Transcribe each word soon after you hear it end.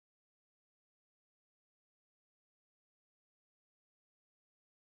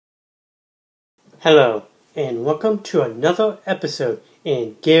Hello, and welcome to another episode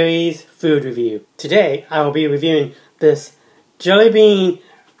in Gary's Food Review. Today, I will be reviewing this Jelly Bean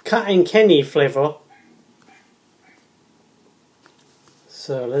Cotton Candy flavor.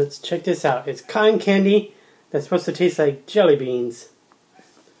 So let's check this out. It's cotton candy that's supposed to taste like jelly beans.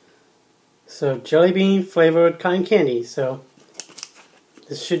 So jelly bean flavored cotton candy. So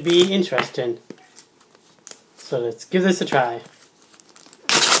this should be interesting. So let's give this a try.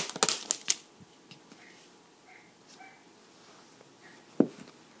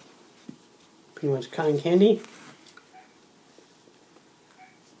 Pretty much cotton candy.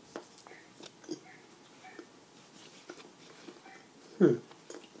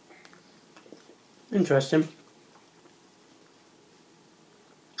 Interesting.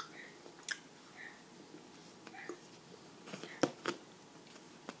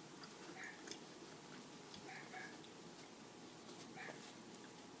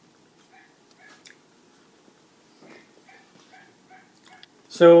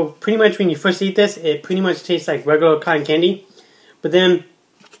 So pretty much when you first eat this, it pretty much tastes like regular cotton candy. But then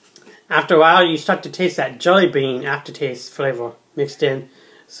after a while, you start to taste that jelly bean aftertaste flavor mixed in.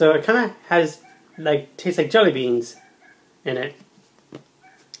 So it kind of has tastes like jelly beans in it. It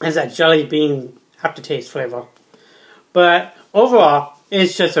has that jelly bean aftertaste flavor. But overall,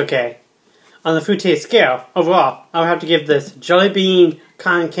 it's just okay. On the food taste scale, overall, I would have to give this jelly bean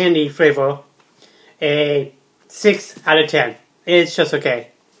cotton candy flavor a 6 out of 10. It's just okay.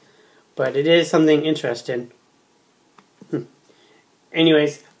 But it is something interesting.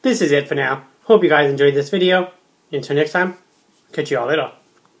 Anyways, this is it for now. Hope you guys enjoyed this video. Until next time, catch you all later.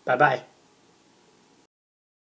 Bye-bye.